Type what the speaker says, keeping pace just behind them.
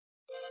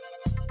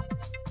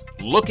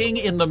Looking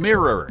in the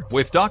Mirror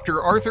with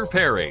Dr. Arthur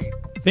Perry.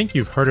 Think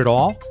you've heard it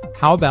all?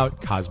 How about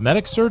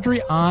cosmetic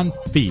surgery on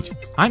feet?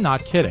 I'm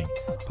not kidding.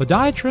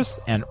 Podiatrists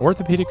and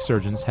orthopedic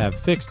surgeons have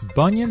fixed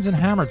bunions and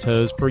hammer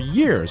toes for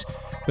years,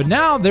 but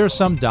now there's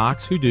some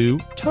docs who do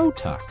toe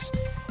tucks.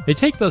 They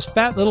take those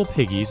fat little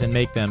piggies and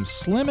make them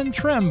slim and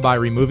trim by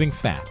removing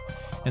fat.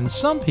 And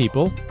some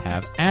people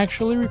have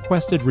actually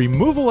requested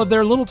removal of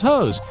their little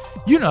toes.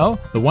 You know,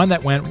 the one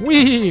that went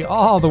wee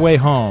all the way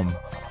home.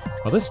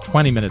 Well, this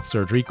 20-minute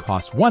surgery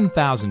costs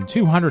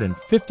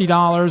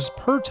 $1,250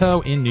 per toe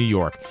in New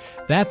York.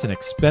 That's an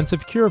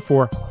expensive cure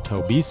for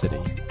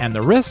tobesity. And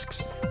the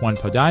risks? One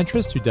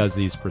podiatrist who does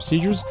these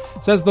procedures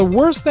says the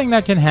worst thing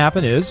that can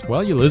happen is,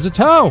 well, you lose a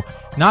toe.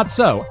 Not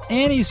so.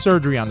 Any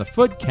surgery on the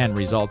foot can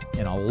result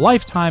in a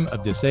lifetime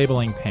of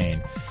disabling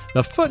pain.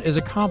 The foot is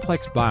a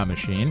complex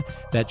biomachine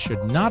that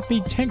should not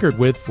be tinkered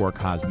with for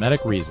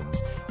cosmetic reasons.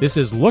 This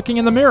is Looking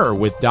in the Mirror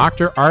with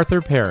Dr.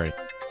 Arthur Perry.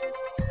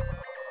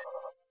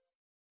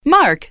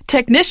 Mark,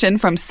 technician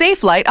from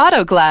Safelite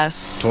Auto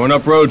Glass. Torn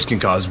up roads can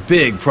cause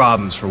big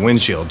problems for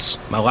windshields.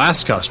 My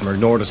last customer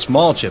ignored a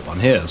small chip on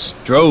his,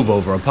 drove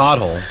over a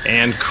pothole,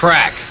 and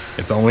crack!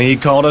 If only he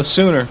called us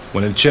sooner.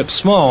 When a chip's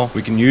small,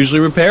 we can usually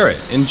repair it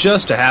in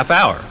just a half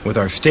hour with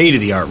our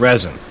state-of-the-art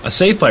resin. A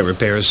Safelite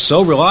repair is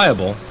so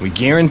reliable, we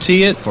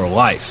guarantee it for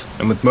life.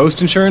 And with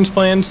most insurance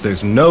plans,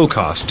 there's no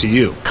cost to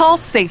you. Call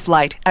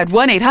Safelite at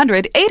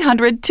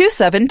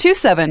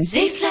 1-800-800-2727.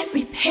 Safelite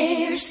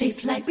Repair,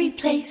 Safelite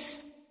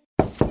Replace.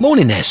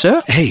 Morning there,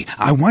 sir. Hey,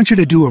 I want you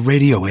to do a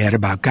radio ad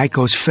about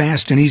Geico's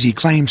fast and easy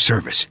claim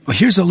service. Well,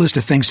 here's a list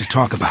of things to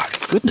talk about.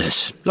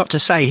 Goodness, lot to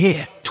say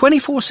here.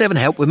 24/7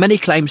 help with many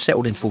claims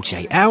settled in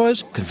 48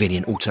 hours,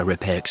 convenient auto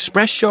repair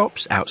express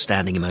shops,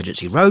 outstanding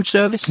emergency road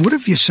service. What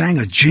if you sang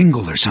a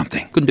jingle or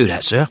something? Couldn't do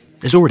that, sir.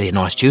 There's already a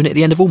nice tune at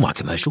the end of all my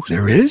commercials.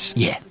 There is?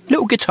 Yeah,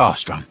 little guitar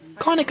strum.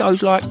 Kind of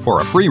goes like...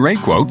 For a free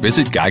rate quote,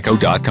 visit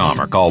geico.com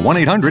or call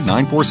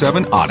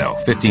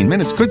 1-800-947-AUTO. 15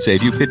 minutes could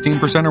save you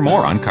 15% or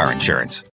more on car insurance.